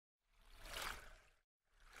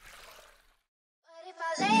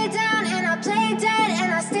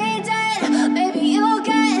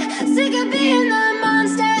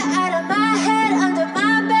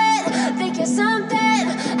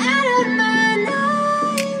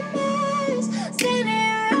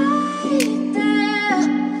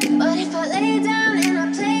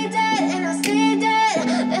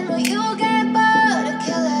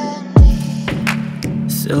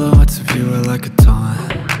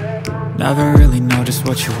Never really know just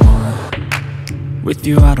what you want. With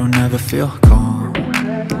you I don't ever feel calm.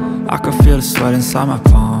 I can feel the sweat inside my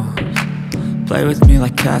palms. Play with me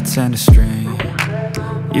like cats and a string.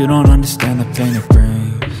 You don't understand the pain it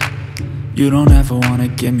brings. You don't ever wanna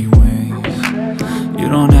give me wings. You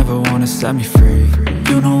don't ever wanna set me free.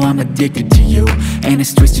 You know I'm addicted to you, and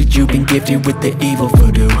it's twisted, you've been gifted with the evil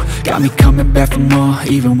voodoo. Got me coming back for more,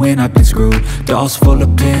 even when I've been screwed. Dolls full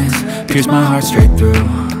of pins, pierce my heart straight through.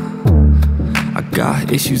 I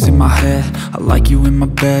got issues in my head, I like you in my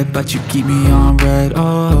bed, but you keep me on red.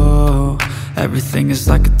 Oh, everything is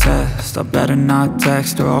like a test, I better not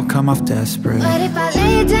text or I'll come off desperate. But if I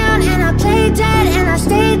lay down and I play dead and I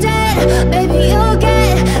stay dead, baby you'll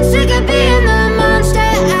get sick of being the monster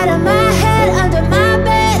out of my head, under my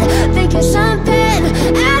bed, thinking something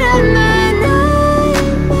out of my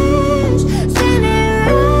nightmares, standing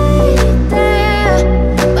right there.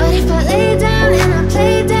 But if I lay down and I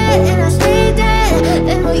play dead and I stay dead,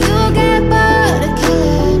 then will you get bored of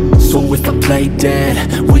killing me? So if I play dead,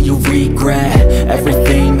 will you regret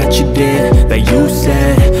everything that you did, that you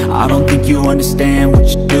said? I don't think you understand what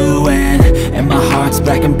you're doing, and my heart's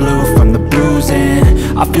black and blue from the bruising.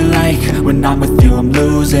 I feel like when I'm with you I'm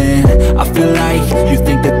losing. I feel like you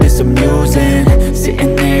think that this amusing,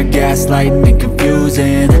 sitting there gaslighting and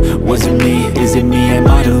confusing. Was it me? Is it me? Am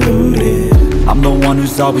I deluded? I'm the one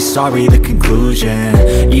who's always sorry, the conclusion,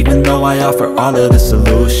 even though I offer all of the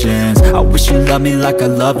solutions. I wish you loved me like I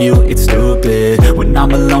love you, it's stupid. When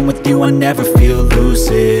I'm alone with you I never feel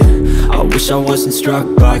lucid. I wish I wasn't struck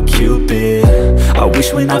by Cupid. I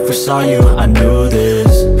wish when I first saw you I knew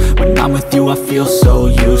this. When I'm with you I feel so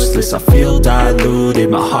useless, I feel diluted,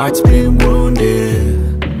 my heart's been wounded.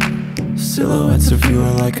 Silhouettes of you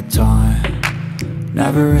are like a taunt.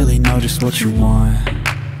 Never really know just what you want.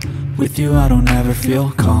 With you I don't ever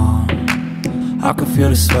feel calm. I can feel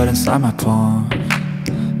the sweat inside my palms.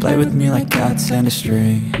 Play with me like cats and a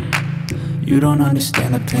string. You don't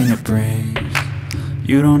understand the pain it brings.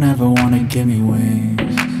 You don't ever wanna give me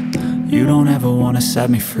wings. You don't ever wanna set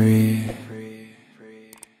me free.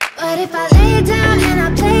 But if I lay down and I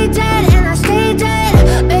play dead and I stay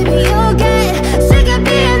dead, baby you'll get sick of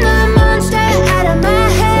being the monster out of my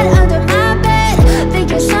head, under my bed,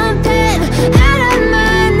 thinking something out of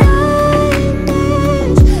my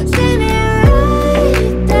nightmares, standing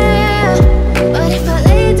right there. But if I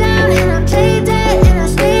lay down and I play dead and I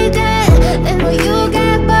stay dead, then will you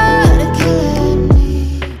get bored of killing me?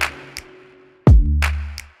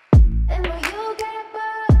 Then will you get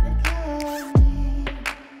bored of killing me?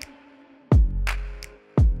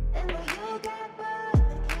 Then will you get bored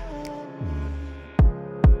of killing me?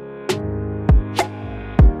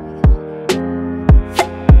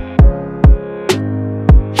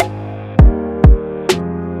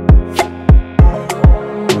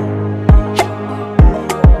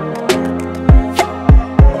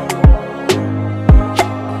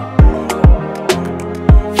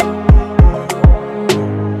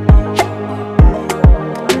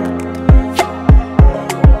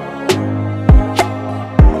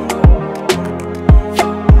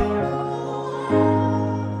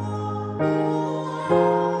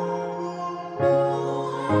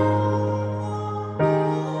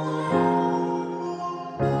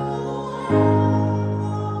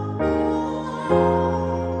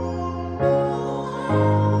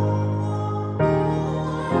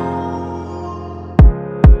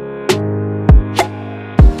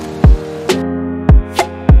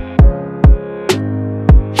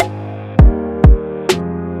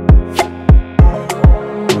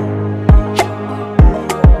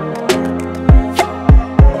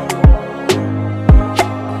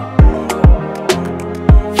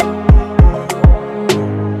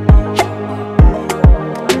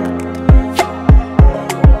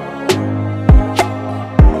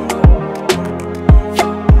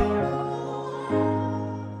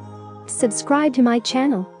 Subscribe to my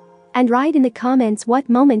channel and write in the comments what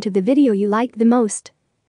moment of the video you liked the most.